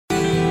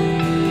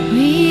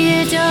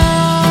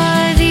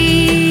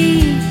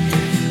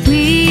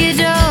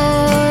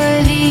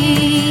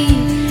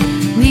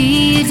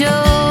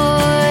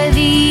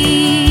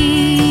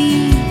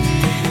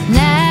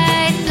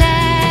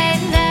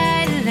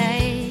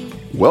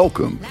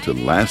Welcome to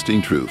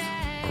Lasting Truth,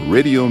 a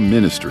radio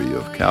ministry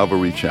of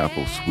Calvary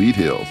Chapel, Sweet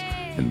Hills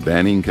in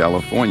Banning,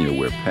 California,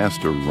 where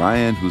Pastor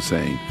Ryan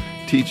Hussein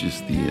teaches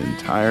the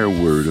entire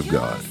Word of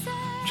God,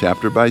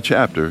 chapter by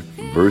chapter,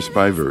 verse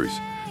by verse,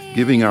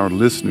 giving our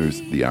listeners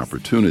the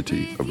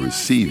opportunity of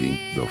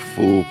receiving the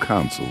full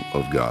counsel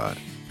of God.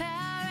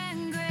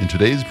 In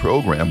today's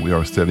program, we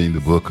are studying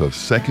the book of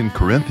 2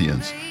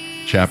 Corinthians,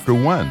 chapter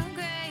 1.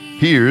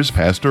 Here's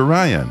Pastor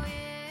Ryan.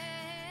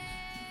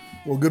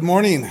 Well, good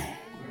morning. Good morning.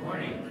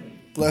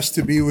 Blessed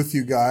to be with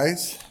you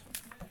guys.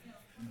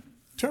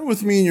 Turn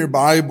with me in your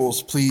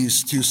Bibles,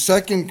 please, to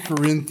 2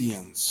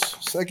 Corinthians.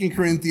 2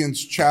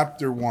 Corinthians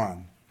chapter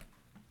 1.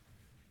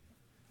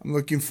 I'm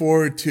looking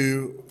forward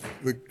to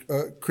the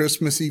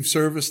Christmas Eve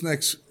service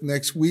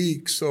next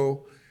week.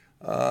 So,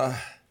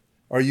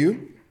 are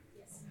you?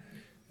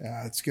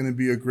 Yeah, it's going to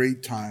be a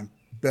great time.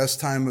 Best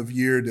time of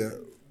year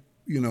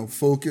to,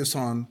 focus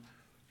on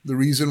the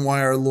reason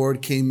why our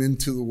Lord came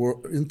into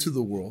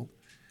the world.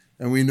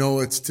 And we know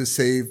it's to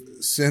save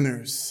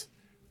sinners,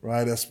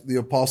 right? As the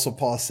Apostle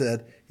Paul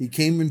said, he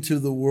came into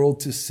the world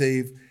to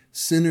save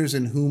sinners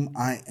in whom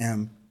I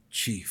am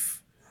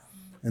chief.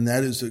 And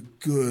that is a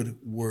good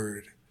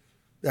word.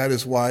 That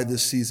is why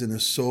this season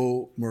is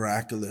so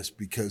miraculous,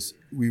 because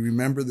we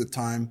remember the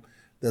time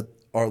that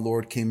our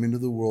Lord came into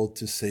the world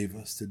to save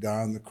us, to die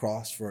on the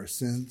cross for our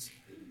sins,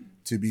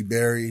 to be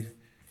buried,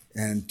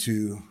 and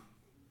to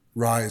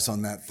rise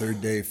on that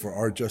third day for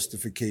our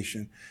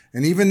justification.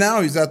 And even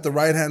now, he's at the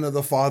right hand of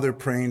the Father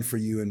praying for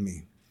you and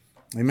me.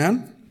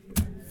 Amen?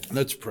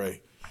 Let's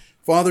pray.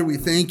 Father, we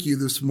thank you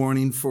this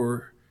morning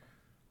for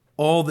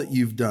all that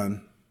you've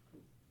done.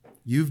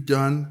 You've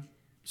done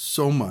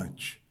so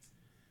much.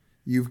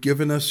 You've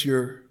given us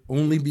your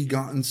only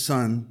begotten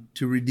Son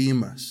to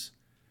redeem us.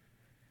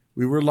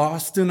 We were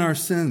lost in our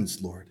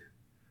sins, Lord.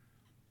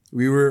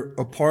 We were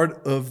a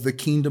part of the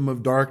kingdom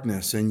of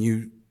darkness, and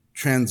you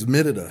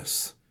transmitted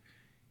us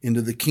into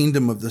the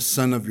kingdom of the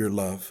Son of your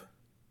love.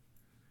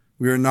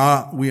 We are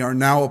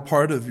now a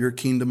part of your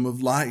kingdom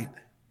of light.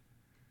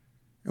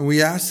 And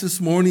we ask this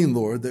morning,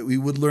 Lord, that we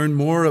would learn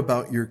more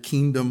about your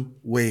kingdom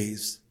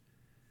ways.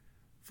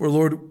 For,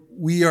 Lord,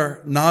 we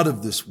are not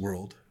of this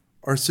world.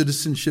 Our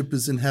citizenship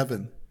is in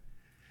heaven.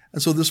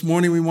 And so this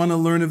morning we want to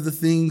learn of the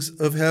things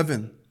of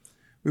heaven.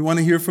 We want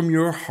to hear from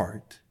your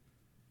heart.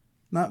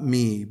 Not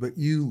me, but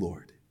you,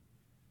 Lord.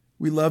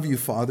 We love you,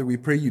 Father. We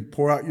pray you'd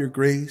pour out your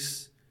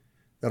grace,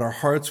 that our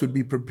hearts would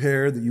be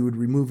prepared, that you would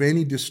remove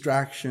any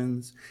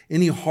distractions,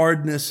 any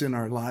hardness in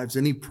our lives,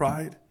 any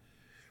pride.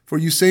 For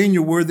you say in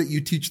your word that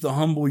you teach the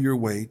humble your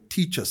way.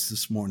 Teach us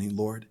this morning,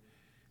 Lord.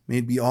 May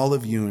it be all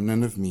of you and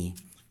none of me.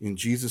 In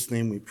Jesus'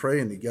 name we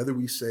pray, and together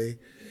we say,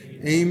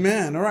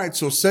 Amen. All right,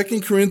 so 2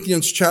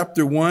 Corinthians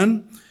chapter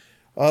 1.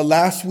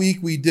 Last week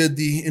we did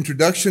the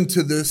introduction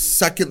to the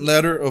second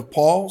letter of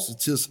Paul's.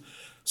 It's his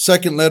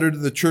second letter to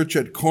the church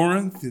at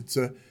Corinth. It's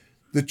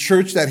the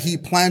church that he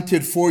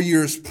planted 4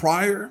 years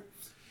prior.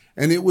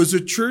 And it was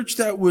a church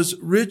that was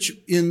rich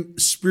in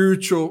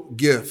spiritual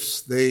gifts.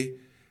 They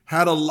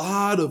had a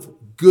lot of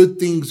good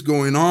things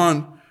going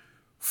on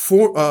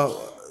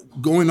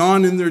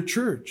in their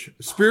church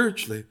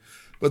spiritually.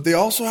 But they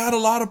also had a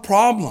lot of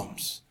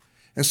problems.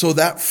 And so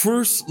that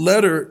first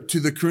letter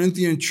to the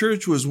Corinthian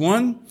church was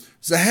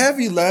a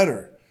heavy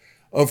letter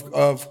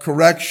of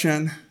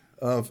correction,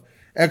 of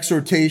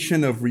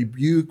exhortation, of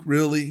rebuke,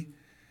 really.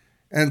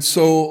 And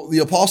so the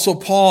Apostle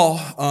Paul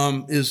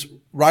is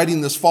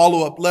writing this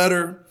follow-up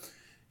letter.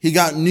 He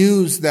got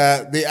news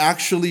that they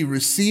actually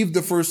received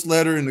the first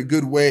letter in a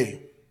good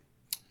way.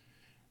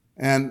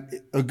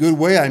 And a good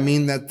way, I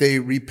mean that they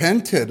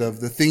repented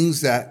of the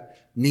things that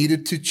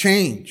needed to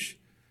change.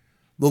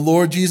 The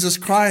Lord Jesus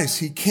Christ,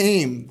 he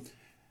came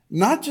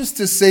not just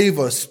to save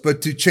us,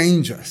 but to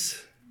change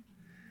us.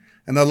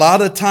 And a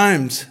lot of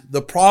times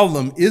the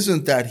problem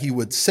isn't that he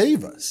would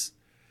save us.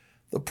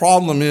 The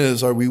problem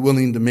is, are we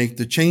willing to make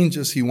the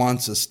changes he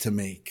wants us to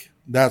make?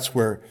 That's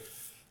where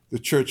the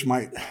church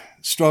might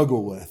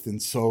struggle with. And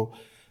so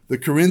the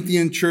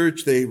Corinthian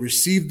church, they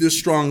received this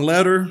strong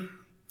letter,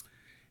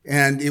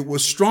 and it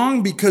was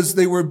strong because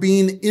they were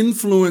being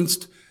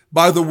influenced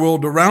by the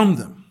world around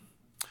them.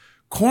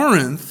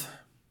 Corinth,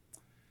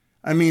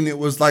 it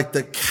was like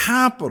the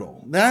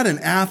capital, that in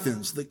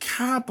Athens, the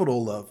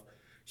capital of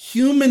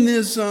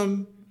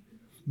humanism,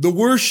 the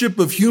worship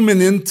of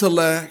human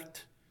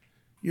intellect,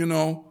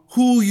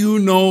 who you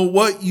know,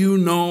 what you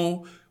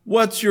know,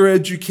 what's your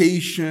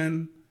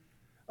education.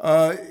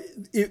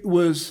 It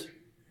was,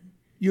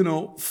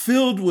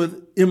 filled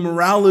with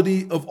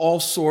immorality of all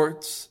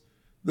sorts.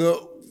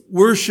 The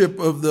worship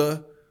of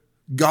the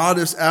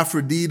goddess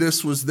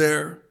Aphrodite was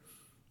there.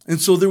 And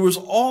so there was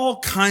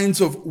all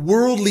kinds of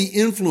worldly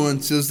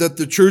influences that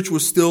the church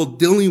was still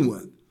dealing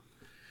with.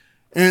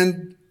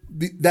 And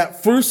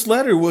that first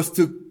letter was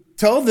to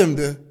tell them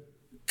to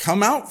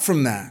come out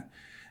from that.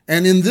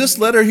 And in this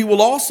letter, he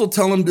will also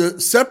tell them to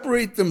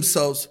separate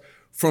themselves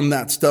from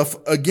that stuff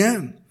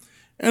again.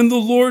 And the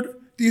Lord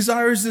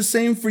desires the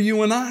same for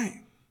you and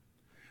I.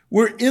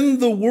 We're in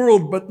the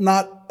world, but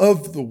not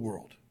of the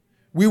world.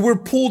 We were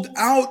pulled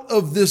out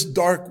of this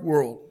dark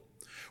world.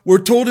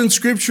 We're told in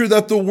Scripture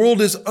that the world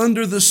is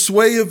under the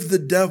sway of the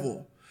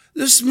devil.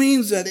 This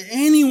means that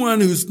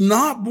anyone who's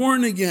not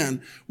born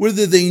again,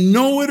 whether they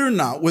know it or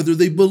not, whether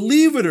they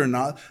believe it or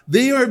not,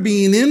 they are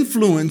being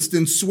influenced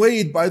and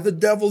swayed by the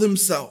devil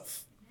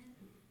himself.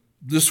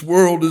 This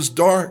world is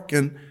dark,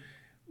 and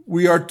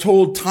we are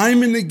told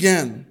time and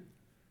again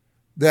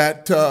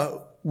that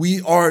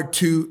we are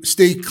to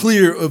stay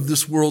clear of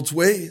this world's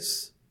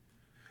ways.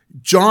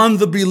 John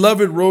the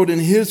Beloved wrote in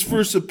his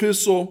first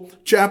epistle,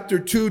 chapter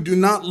 2, do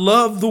not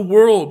love the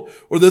world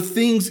or the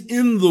things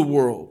in the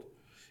world.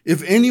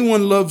 If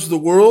anyone loves the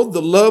world,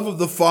 the love of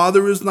the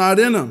Father is not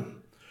in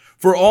him.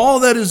 For all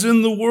that is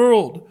in the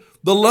world,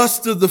 the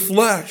lust of the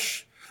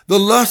flesh, the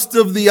lust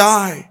of the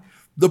eye,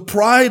 the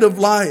pride of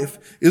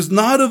life, is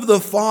not of the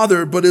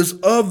Father, but is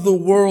of the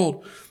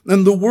world.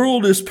 And the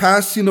world is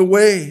passing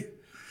away,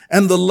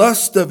 and the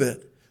lust of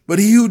it. But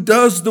he who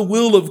does the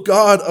will of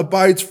God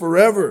abides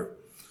forever.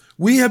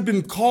 We have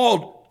been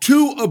called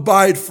to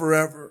abide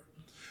forever.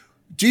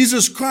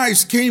 Jesus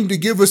Christ came to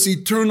give us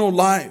eternal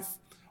life.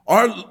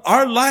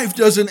 Our life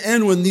doesn't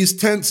end when these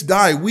tents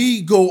die.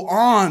 We go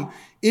on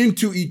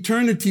into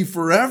eternity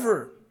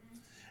forever.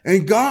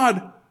 And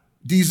God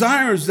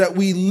desires that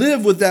we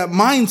live with that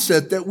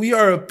mindset, that we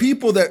are a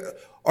people that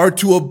are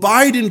to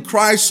abide in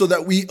Christ so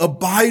that we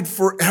abide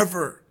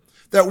forever.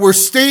 That we're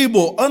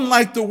stable,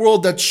 unlike the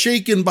world that's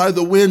shaken by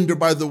the wind or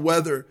by the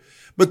weather.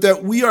 But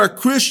that we are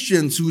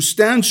Christians who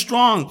stand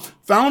strong,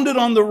 founded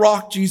on the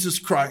rock, Jesus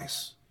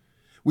Christ.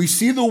 We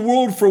see the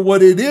world for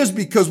what it is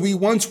because we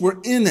once were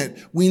in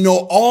it. We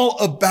know all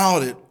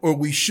about it, or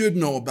we should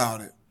know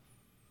about it.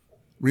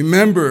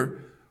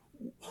 Remember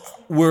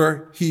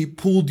where he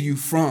pulled you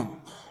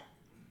from.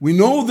 We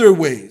know their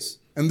ways,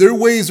 and their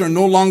ways are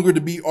no longer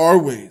to be our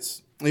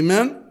ways.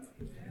 Amen?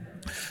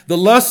 The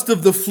lust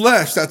of the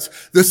flesh, that's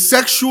the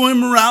sexual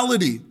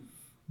immorality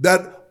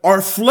that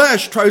our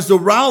flesh tries to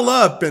rile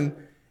up and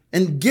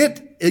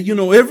get,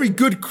 every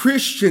good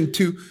Christian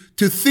to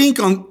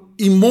think on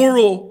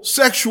immoral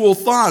sexual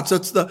thoughts.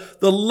 That's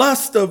the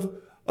lust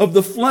of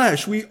the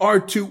flesh. We are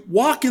to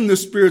walk in the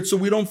Spirit so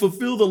we don't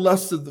fulfill the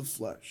lust of the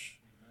flesh.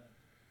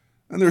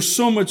 And there's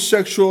so much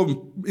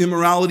sexual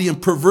immorality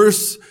and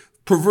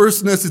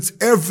perverseness. It's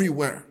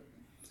everywhere.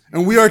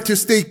 And we are to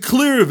stay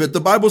clear of it.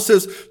 The Bible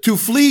says to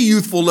flee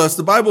youthful lust.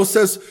 The Bible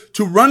says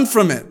to run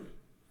from it.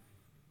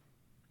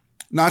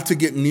 Not to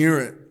get near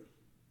it.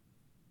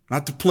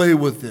 Not to play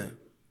with it.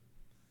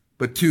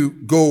 But to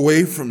go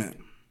away from it.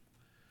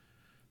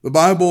 The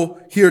Bible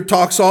here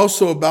talks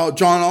also about,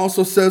 John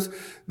also says,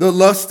 the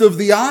lust of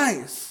the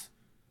eyes.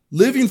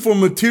 Living for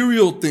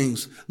material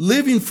things.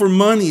 Living for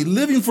money.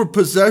 Living for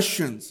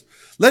possessions.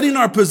 Letting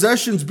our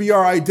possessions be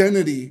our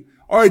identity.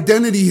 Our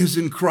identity is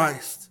in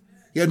Christ.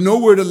 He had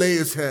nowhere to lay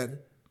his head.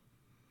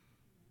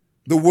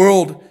 The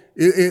world,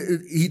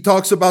 he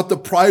talks about the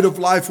pride of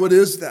life. What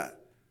is that?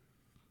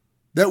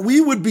 That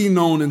we would be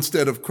known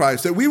instead of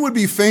Christ. That we would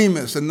be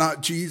famous and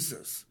not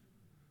Jesus.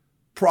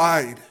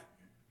 Pride.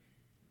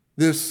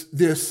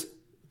 This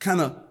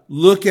kind of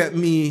look at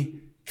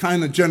me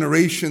kind of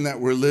generation that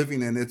we're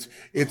living in.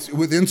 It's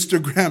with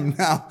Instagram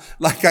now,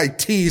 like I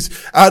tease,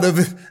 out of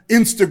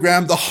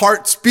Instagram, the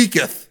heart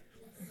speaketh.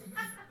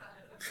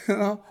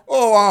 Oh,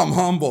 I'm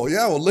humble.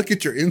 Yeah, well, look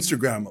at your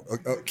Instagram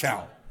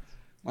account.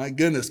 My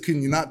goodness,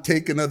 can you not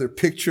take another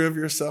picture of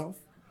yourself?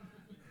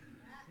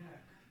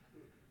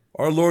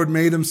 Our Lord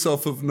made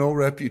himself of no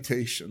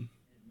reputation.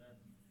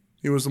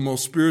 He was the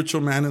most spiritual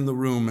man in the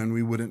room, and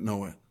we wouldn't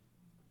know it.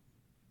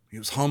 He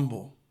was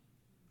humble.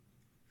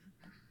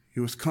 He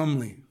was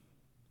comely.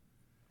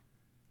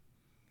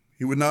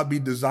 He would not be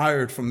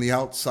desired from the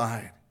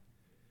outside.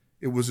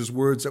 It was his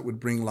words that would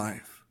bring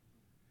life.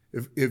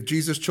 If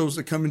Jesus chose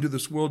to come into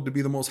this world to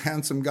be the most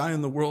handsome guy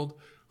in the world,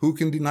 who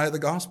can deny the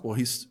gospel?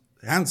 He's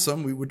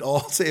handsome. We would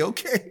all say,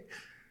 okay.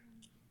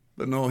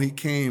 But no, he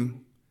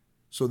came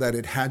so that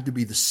it had to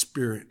be the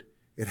Spirit.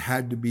 It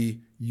had to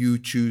be you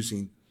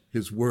choosing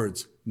his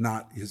words,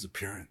 not his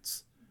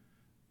appearance,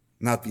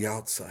 not the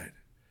outside.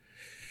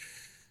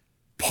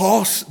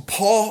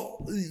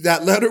 Paul,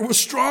 that letter was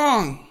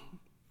strong.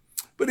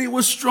 But it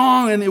was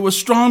strong, and it was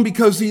strong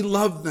because he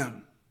loved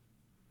them.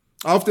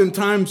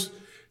 Oftentimes,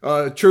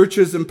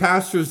 churches and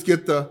pastors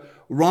get the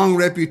wrong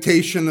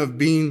reputation of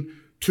being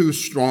too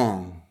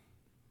strong.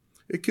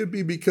 It could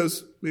be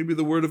because maybe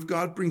the word of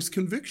God brings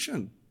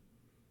conviction.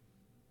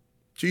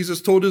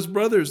 Jesus told his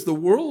brothers, the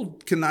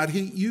world cannot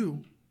hate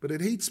you, but it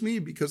hates me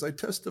because I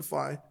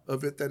testify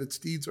of it that its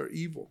deeds are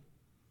evil.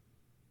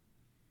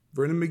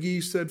 Vernon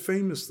McGee said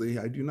famously,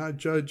 I do not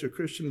judge a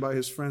Christian by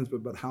his friends,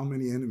 but by how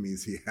many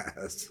enemies he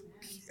has.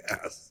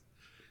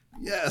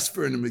 Yes,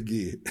 Vernon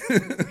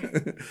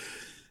McGee.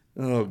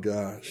 Oh,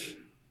 gosh.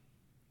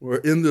 We're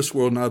in this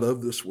world, not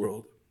of this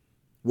world.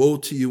 Woe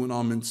to you when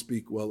all men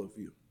speak well of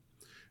you.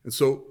 And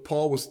so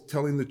Paul was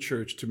telling the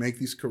church to make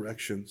these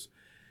corrections.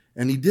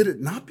 And he did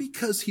it not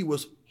because he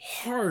was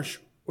harsh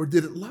or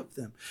didn't love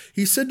them.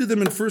 He said to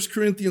them in 1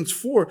 Corinthians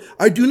 4,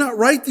 I do not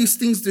write these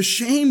things to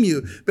shame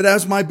you, but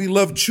as my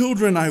beloved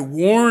children, I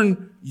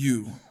warn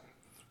you.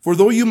 For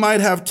though you might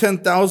have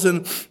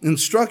 10,000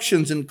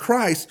 instructions in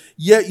Christ,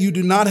 yet you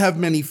do not have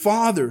many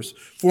fathers.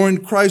 For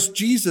in Christ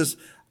Jesus,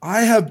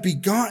 I have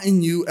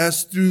begotten you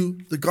as through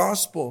the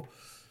gospel.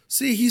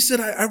 See, he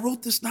said, I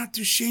wrote this not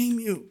to shame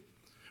you,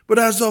 but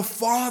as a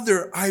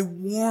father, I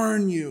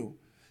warn you.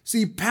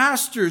 See,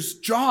 pastor's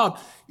job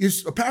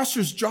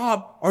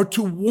are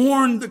to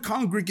warn the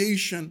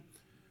congregation,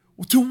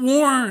 to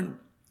warn.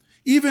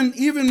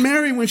 Even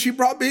Mary, when she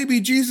brought baby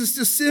Jesus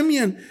to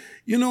Simeon,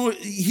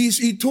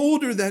 he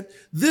told her that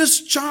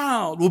this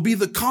child will be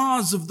the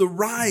cause of the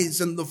rise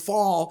and the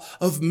fall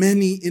of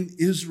many in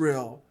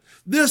Israel.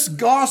 This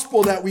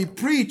gospel that we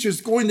preach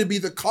is going to be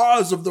the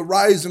cause of the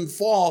rise and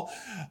fall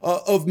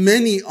of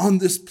many on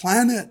this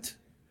planet.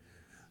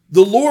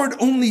 The Lord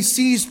only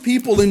sees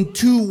people in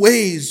two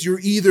ways.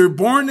 You're either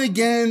born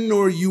again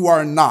or you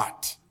are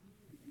not.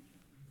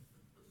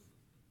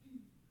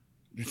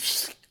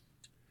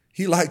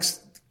 He likes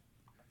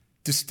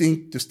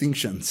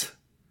distinctions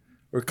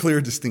or clear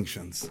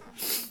distinctions.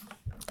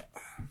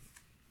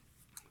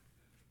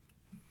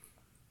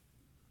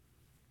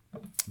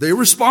 They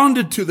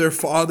responded to their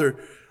father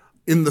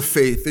in the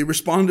faith. They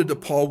responded to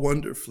Paul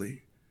wonderfully.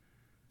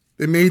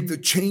 They made the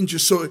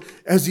changes. So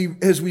as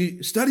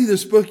we study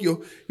this book,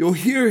 you'll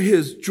hear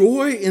his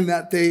joy in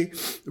that they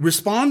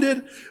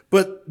responded,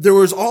 but there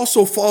was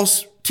also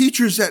false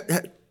teachers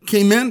that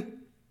came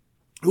in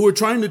who were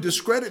trying to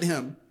discredit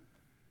him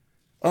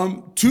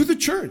to the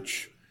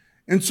church.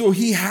 And so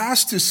he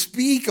has to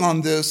speak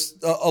on this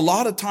a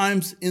lot of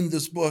times in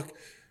this book,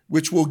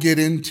 which we'll get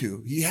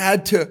into. He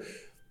had to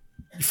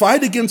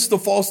fight against the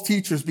false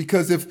teachers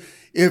because if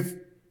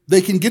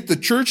they can get the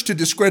church to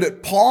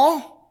discredit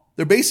Paul,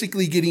 they're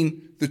basically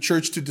getting the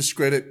church to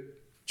discredit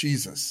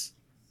Jesus.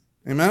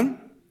 Amen?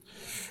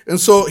 And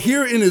so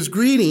here in his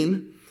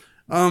greeting,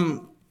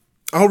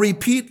 I'll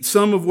repeat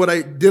some of what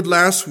I did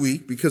last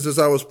week because as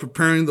I was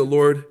preparing, the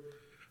Lord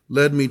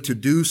led me to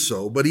do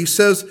so. But he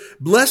says,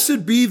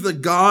 Blessed be the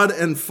God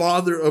and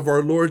Father of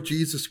our Lord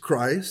Jesus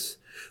Christ,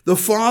 the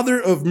Father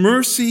of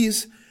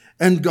mercies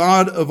and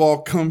God of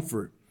all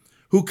comfort,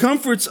 who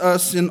comforts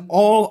us in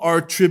all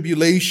our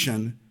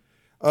tribulation,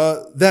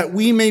 that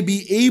we may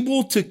be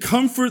able to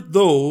comfort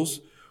those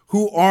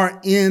who are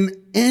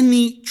in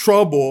any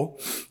trouble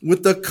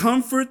with the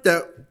comfort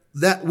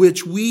that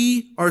which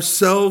we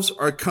ourselves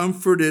are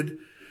comforted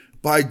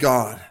by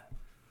God.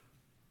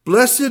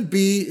 Blessed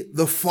be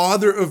the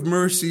Father of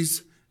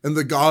mercies and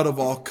the God of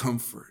all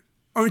comfort.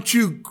 Aren't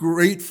you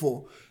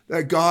grateful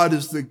that God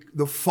is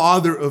the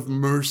Father of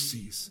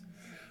mercies?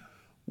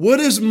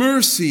 What is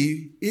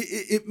mercy?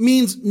 It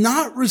means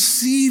not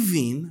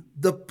receiving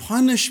the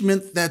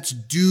punishment that's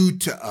due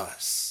to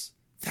us.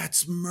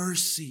 That's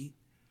mercy.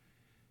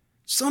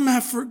 Some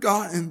have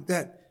forgotten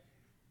that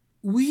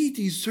we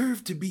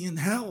deserve to be in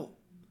hell,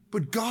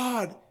 but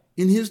God,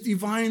 in his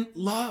divine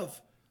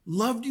love,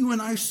 loved you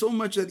and I so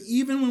much that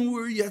even when we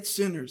were yet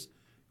sinners,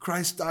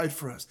 Christ died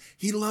for us.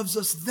 He loves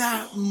us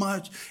that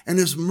much, and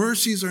his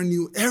mercies are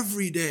new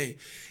every day.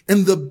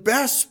 And the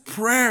best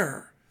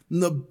prayer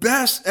and the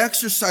best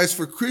exercise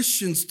for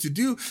Christians to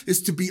do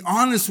is to be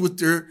honest with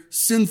their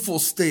sinful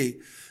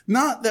state.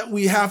 Not that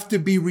we have to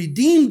be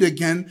redeemed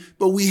again,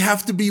 but we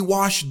have to be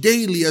washed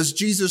daily. As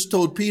Jesus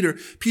told Peter,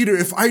 Peter,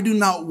 if I do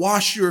not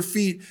wash your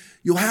feet,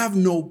 you'll have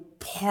no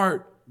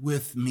part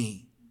with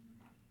me.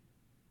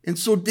 And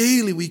so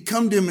daily we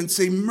come to him and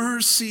say,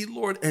 mercy,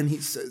 Lord. And he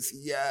says,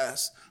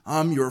 yes,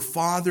 I'm your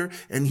Father,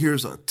 and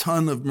here's a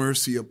ton of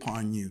mercy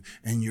upon you,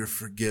 and you're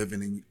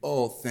forgiven. And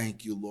oh,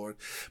 thank you, Lord.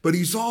 But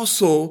he's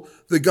also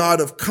the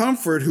God of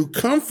comfort who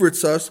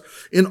comforts us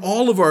in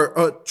all of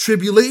our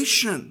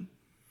tribulation.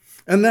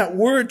 And that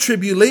word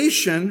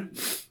tribulation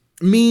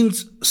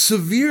means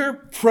severe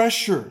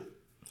pressure,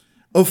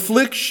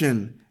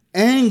 affliction,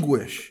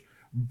 anguish,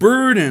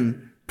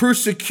 burden,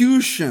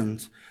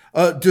 persecutions,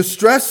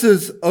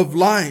 distresses of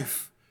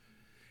life.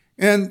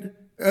 And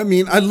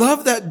I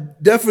love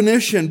that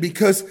definition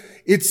because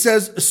it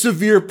says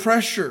severe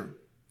pressure.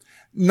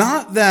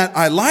 Not that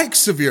I like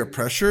severe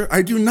pressure.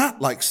 I do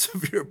not like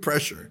severe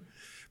pressure.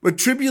 But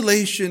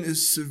tribulation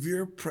is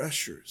severe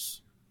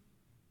pressures,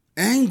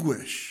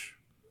 anguish,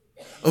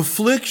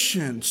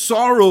 affliction,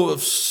 sorrow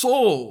of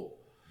soul.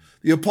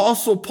 The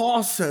Apostle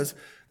Paul says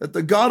that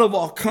the God of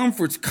all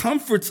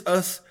comforts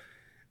us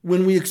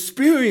when we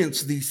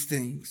experience these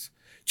things.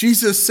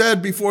 Jesus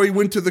said before he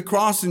went to the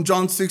cross in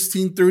John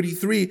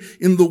 16:33,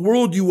 in the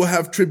world you will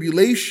have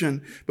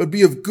tribulation, but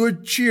be of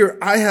good cheer.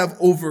 I have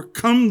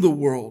overcome the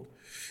world.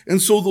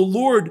 And so the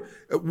Lord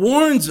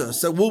warns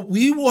us that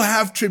we will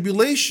have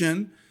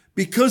tribulation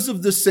because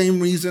of the same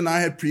reason I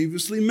had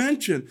previously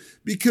mentioned.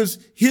 Because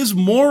his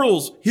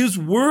morals, his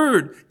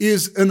word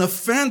is an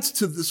offense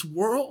to this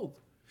world.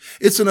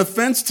 It's an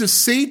offense to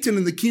Satan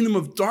and the kingdom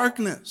of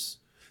darkness.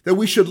 that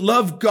we should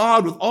love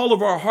God with all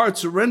of our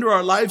hearts, surrender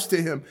our lives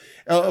to him,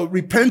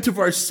 repent of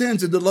our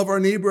sins, and to love our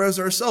neighbor as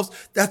ourselves.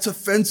 That's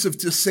offensive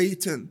to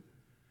Satan.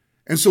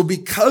 And so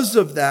because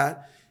of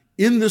that,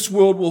 in this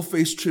world we'll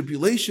face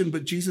tribulation,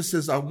 but Jesus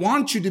says, I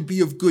want you to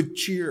be of good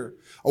cheer.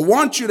 I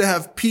want you to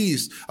have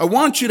peace. I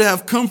want you to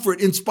have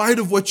comfort in spite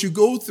of what you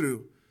go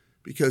through,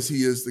 because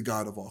he is the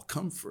God of all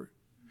comfort.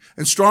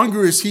 And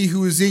stronger is he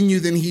who is in you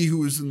than he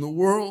who is in the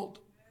world.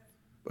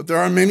 But there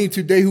are many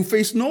today who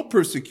face no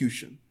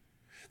persecution.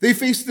 They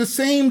face the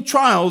same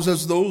trials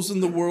as those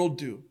in the world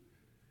do.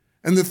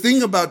 And the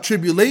thing about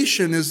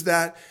tribulation is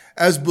that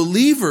as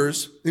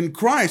believers in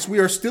Christ, we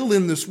are still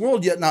in this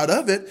world, yet not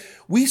of it.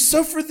 We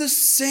suffer the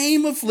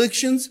same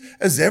afflictions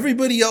as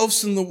everybody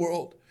else in the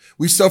world.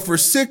 We suffer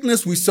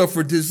sickness, we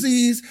suffer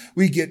disease,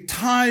 we get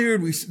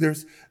tired,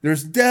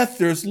 there's death,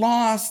 there's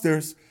loss,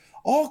 there's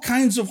all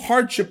kinds of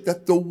hardship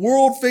that the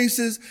world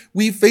faces.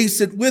 We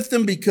face it with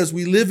them because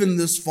we live in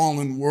this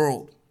fallen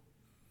world.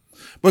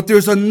 But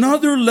there's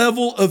another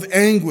level of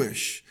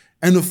anguish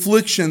and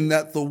affliction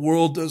that the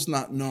world does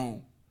not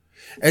know.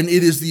 And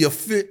it is the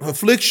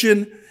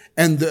affliction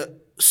and the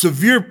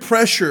severe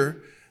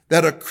pressure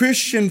that a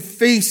Christian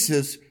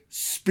faces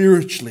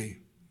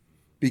spiritually,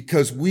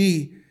 because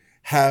we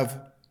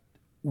have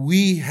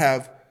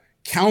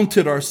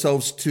counted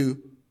ourselves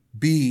to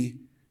be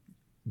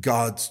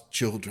God's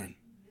children.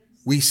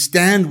 We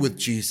stand with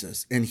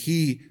Jesus, and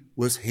he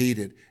was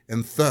hated.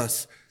 And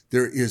thus,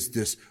 there is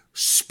this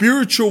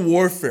spiritual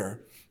warfare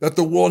that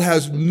the world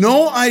has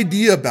no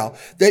idea about,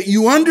 that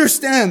you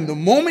understand the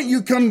moment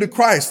you come to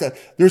Christ, that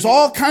there's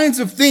all kinds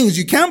of things.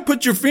 You can't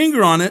put your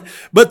finger on it,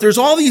 but there's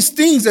all these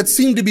things that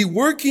seem to be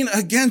working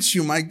against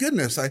you. My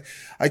goodness,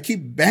 I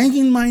keep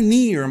banging my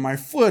knee or my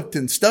foot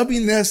and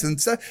stubbing this and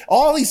stuff.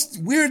 All these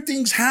weird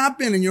things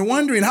happen, and you're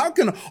wondering, how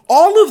can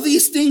all of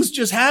these things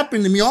just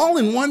happen to me all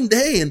in one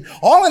day and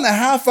all in a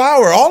half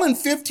hour, all in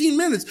 15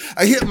 minutes?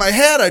 I hit my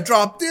head, I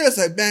drop this,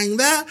 I bang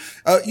that,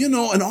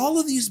 and all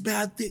of these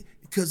bad things.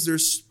 Because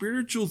there's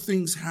spiritual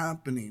things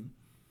happening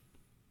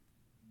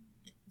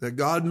that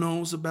God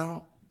knows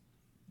about,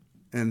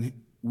 and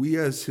we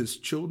as his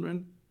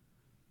children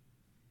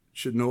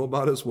should know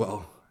about as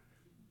well.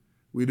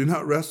 We do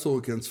not wrestle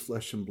against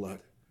flesh and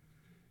blood.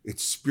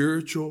 It's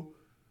spiritual,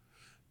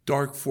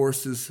 dark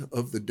forces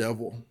of the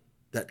devil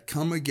that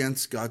come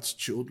against God's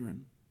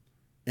children.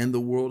 And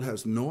the world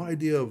has no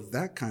idea of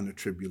that kind of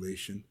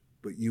tribulation,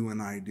 but you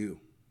and I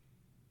do.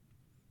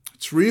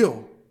 It's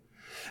real.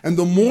 And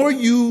the more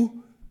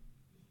you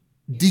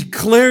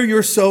declare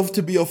yourself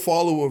to be a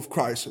follower of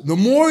Christ, the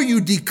more you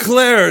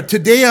declare,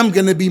 today I'm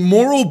going to be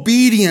more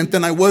obedient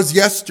than I was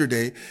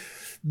yesterday,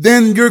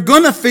 then you're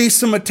going to face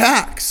some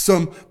attacks,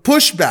 some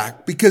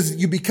pushback, because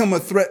you become a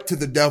threat to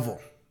the devil.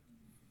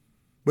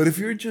 But if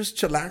you're just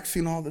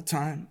chillaxing all the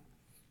time,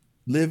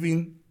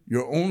 living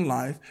your own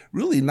life,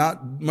 really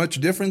not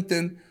much different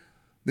than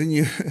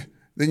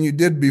you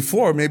did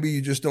before, maybe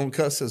you just don't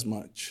cuss as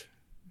much.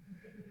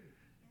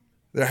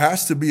 There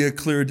has to be a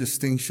clear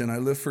distinction. I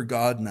live for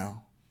God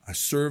now. I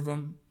serve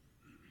him.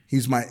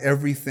 He's my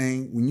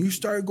everything. When you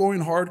start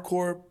going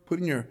hardcore,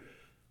 putting your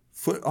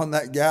foot on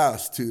that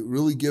gas to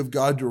really give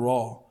God your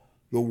all,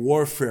 the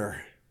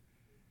warfare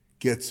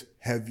gets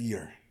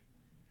heavier.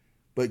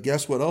 But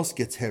guess what else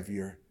gets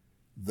heavier?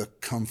 The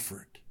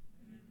comfort.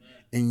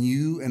 And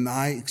you and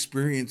I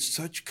experience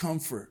such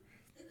comfort,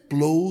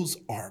 blows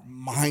our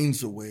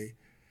minds away.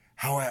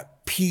 How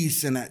at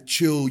peace and at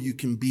chill you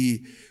can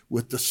be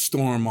with the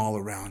storm all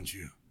around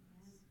you.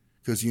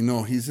 Because you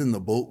know he's in the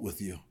boat with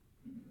you,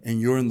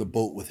 and you're in the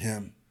boat with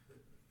him.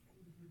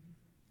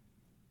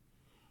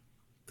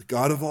 The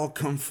God of all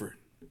comfort.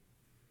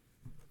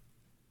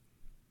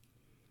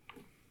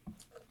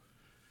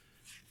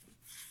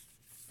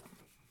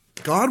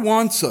 God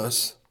wants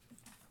us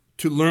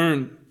to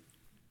learn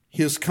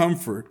his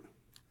comfort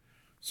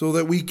so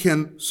that we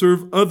can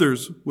serve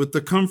others with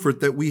the comfort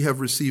that we have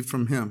received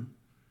from him.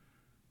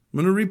 I'm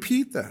going to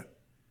repeat that.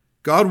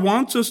 God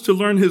wants us to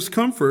learn his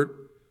comfort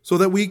so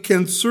that we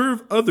can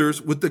serve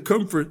others with the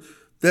comfort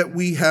that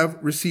we have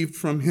received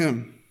from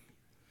him.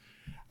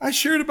 I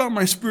shared about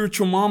my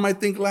spiritual mom, I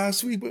think,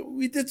 last week, but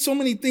we did so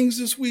many things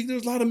this week.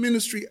 There's a lot of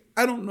ministry.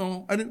 I don't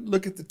know. I didn't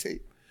look at the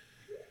tape.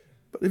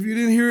 But if you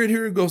didn't hear it,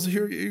 here it goes.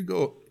 Here you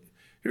go.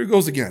 Here it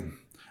goes again.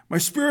 My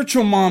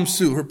spiritual mom,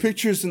 Sue, her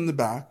picture's in the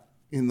back,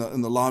 in the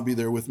lobby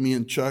there with me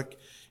and Chuck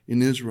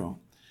in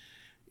Israel.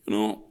 You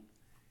know,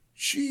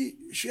 She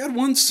had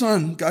one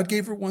son. God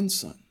gave her one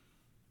son,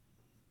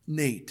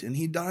 Nate, and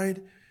he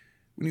died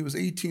when he was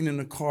 18 in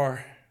a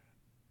car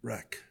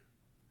wreck.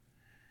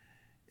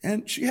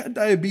 And she had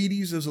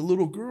diabetes as a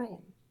little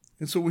girl.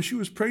 And so when she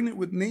was pregnant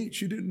with Nate,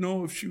 she didn't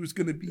know if she was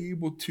going to be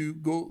able to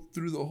go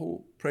through the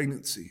whole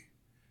pregnancy.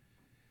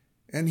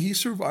 And he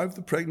survived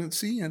the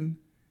pregnancy, and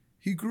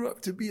he grew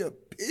up to be a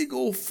big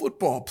old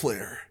football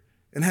player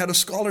and had a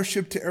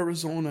scholarship to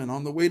Arizona. And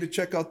on the way to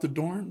check out the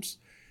dorms,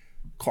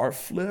 car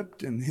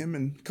flipped, and him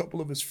and a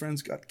couple of his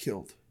friends got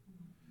killed.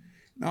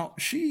 Now,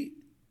 it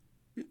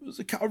was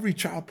a Calvary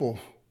Chapel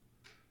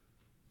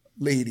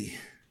lady,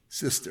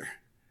 sister.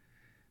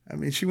 I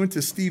mean, she went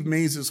to Steve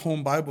Mays'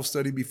 home Bible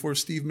study before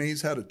Steve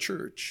Mays had a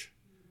church.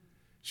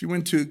 She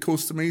went to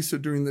Costa Mesa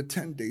during the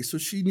 10 days, so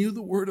she knew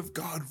the Word of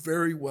God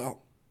very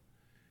well.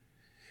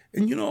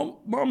 And you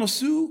know, Mama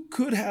Sue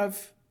could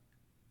have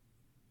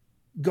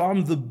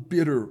gone the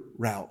bitter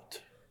route.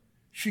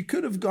 She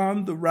could have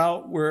gone the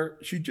route where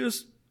she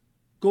just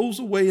goes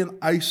away and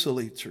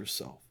isolates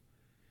herself.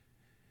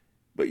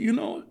 But you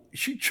know,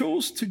 she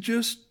chose to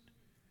just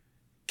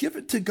give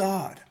it to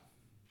God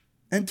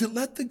and to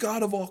let the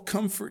God of all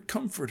comfort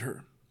comfort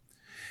her.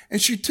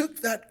 And she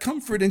took that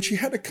comfort and she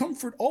had to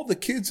comfort all the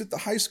kids at the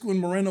high school in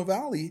Moreno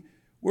Valley,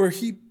 where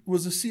he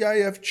was a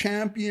CIF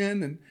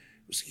champion and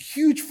was a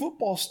huge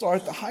football star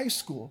at the high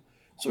school.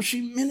 So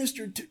she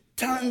ministered to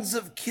tons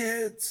of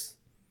kids.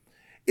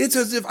 It's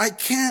as if I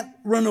can't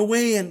run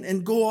away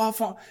and go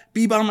off,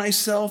 be by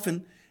myself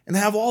and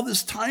have all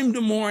this time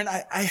to mourn.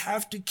 I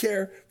have to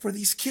care for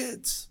these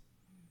kids.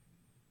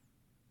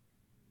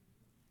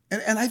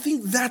 And I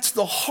think that's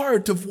the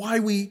heart of why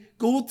we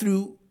go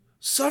through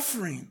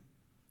suffering.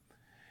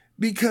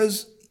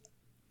 Because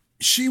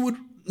she would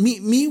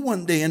meet me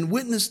one day and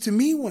witness to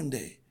me one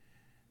day.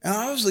 And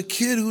I was a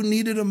kid who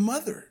needed a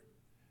mother.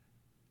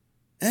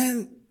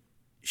 And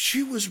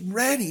she was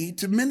ready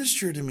to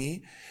minister to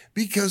me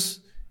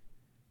because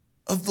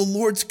of the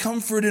Lord's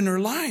comfort in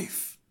her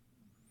life.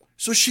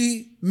 So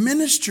she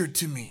ministered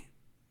to me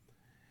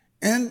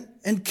and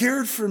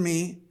cared for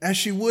me as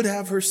she would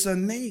have her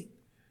son Nate.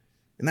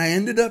 And I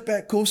ended up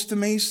at Costa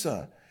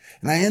Mesa.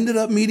 And I ended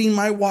up meeting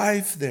my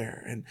wife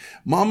there. And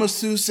Mama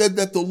Sue said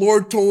that the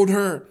Lord told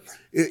her,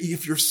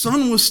 if your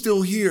son was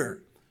still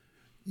here,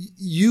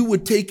 you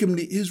would take him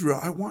to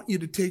Israel. I want you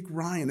to take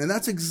Ryan. And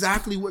that's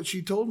exactly what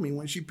she told me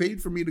when she paid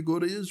for me to go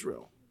to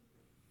Israel.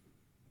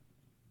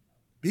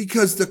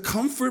 Because the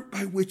comfort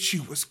by which she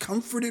was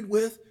comforted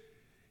with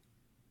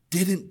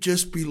didn't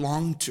just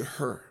belong to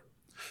her.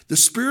 The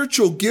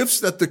spiritual gifts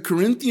that the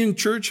Corinthian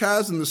church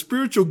has and the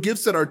spiritual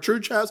gifts that our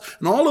church has,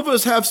 and all of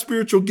us have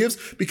spiritual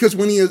gifts because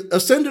when he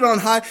ascended on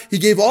high, he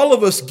gave all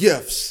of us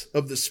gifts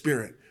of the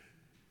Spirit.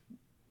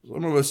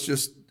 Some of us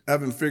just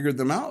haven't figured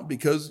them out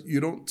because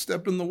you don't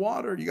step in the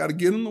water. You got to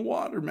get in the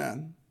water,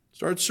 man.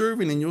 Start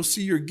serving and you'll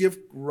see your gift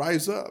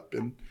rise up.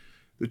 And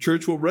the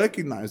church will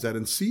recognize that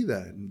and see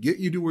that and get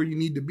you to where you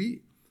need to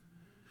be.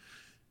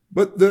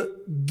 But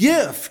the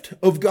gift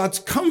of God's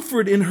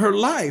comfort in her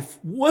life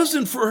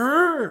wasn't for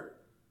her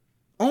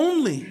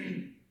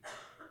only.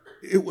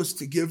 It was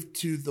to give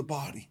to the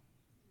body.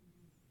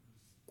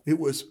 It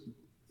was,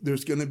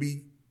 there's going to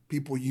be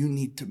people you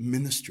need to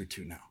minister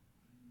to now.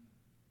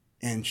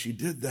 And she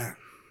did that.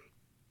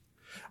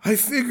 I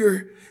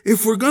figure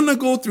if we're going to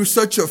go through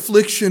such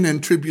affliction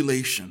and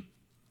tribulation,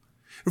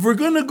 if we're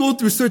going to go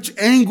through such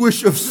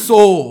anguish of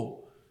soul,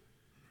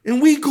 and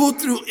we go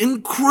through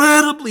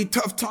incredibly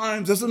tough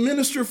times as a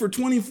minister for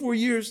 23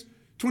 years,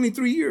 you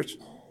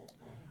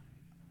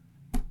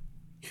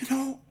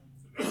know,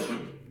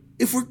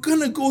 if we're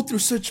going to go through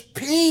such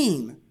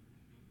pain,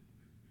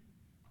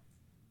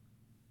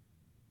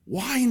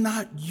 why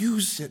not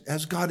use it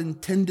as God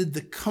intended the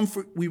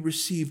comfort we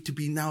receive to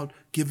be now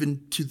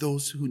given to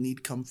those who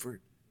need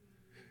comfort?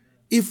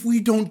 If we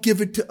don't give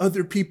it to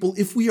other people,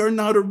 if we are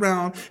not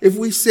around, if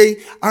we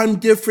say, I'm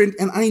different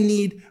and I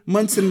need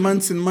months and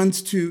months and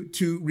months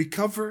to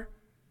recover,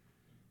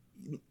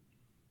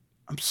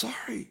 I'm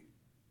sorry.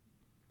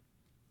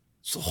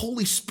 It's the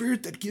Holy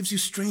Spirit that gives you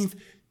strength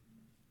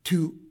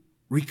to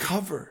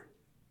recover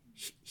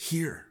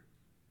here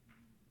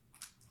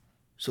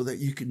so that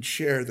you can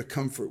share the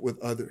comfort with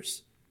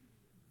others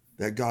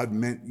that God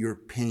meant your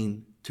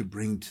pain to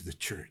bring to the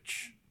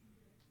church.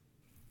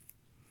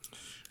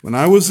 When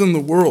I was in the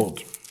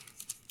world,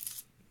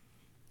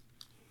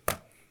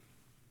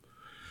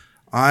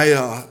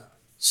 I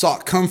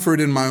sought comfort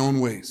in my own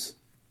ways.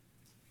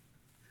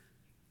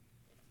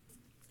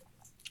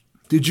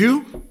 Did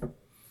you?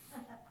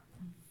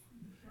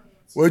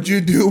 What did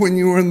you do when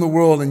you were in the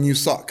world and you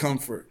sought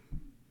comfort?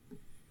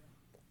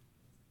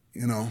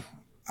 You know,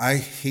 I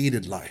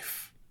hated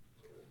life.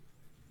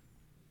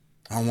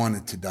 I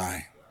wanted to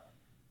die.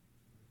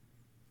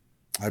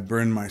 I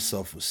burned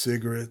myself with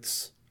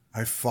cigarettes.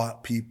 I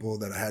fought people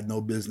that I had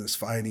no business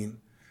fighting.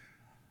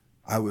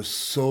 I was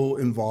so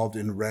involved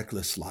in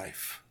reckless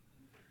life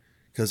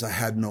because I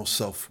had no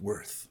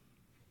self-worth.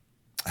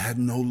 I had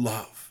no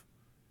love.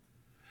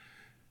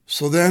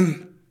 So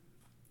then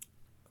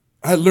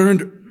I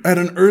learned at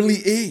an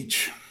early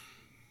age,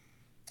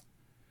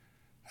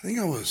 I think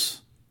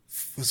was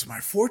my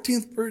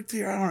 14th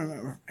birthday? I don't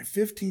remember. My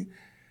 15th.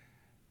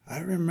 I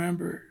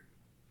remember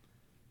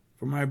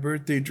for my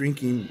birthday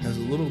drinking as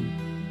a little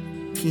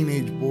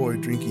teenage boy,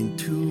 drinking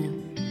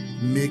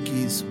 2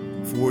 Mickey's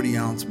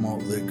 40-ounce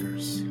malt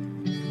liquors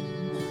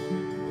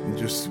and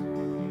just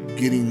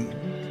getting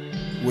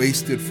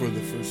wasted for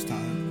the first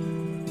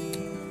time.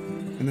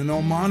 And in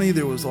El Monte,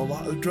 there was a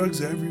lot of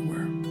drugs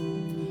everywhere.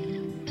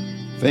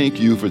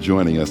 Thank you for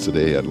joining us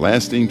today at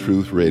Lasting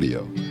Truth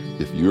Radio.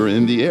 If you're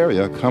in the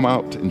area, come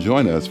out and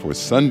join us for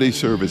Sunday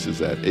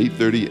services at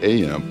 8:30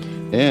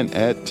 a.m. and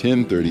at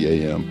 10:30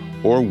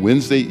 a.m. or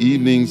Wednesday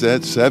evenings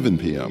at 7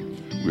 p.m.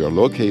 We are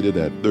located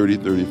at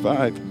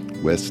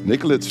 3035 West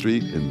Nicollet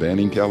Street in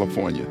Banning,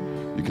 California.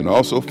 You can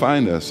also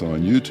find us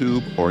on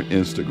YouTube or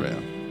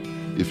Instagram.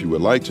 If you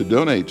would like to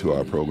donate to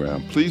our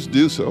program, please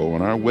do so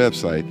on our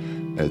website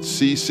at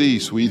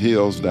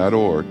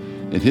ccsweethills.org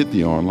and hit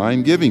the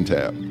online giving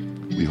tab.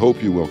 We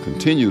hope you will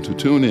continue to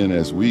tune in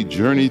as we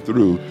journey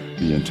through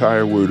the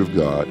entire Word of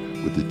God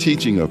with the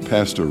teaching of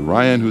Pastor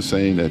Ryan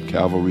Hussein at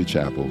Calvary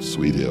Chapel,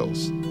 Sweet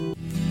Hills.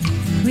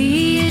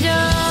 We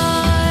adore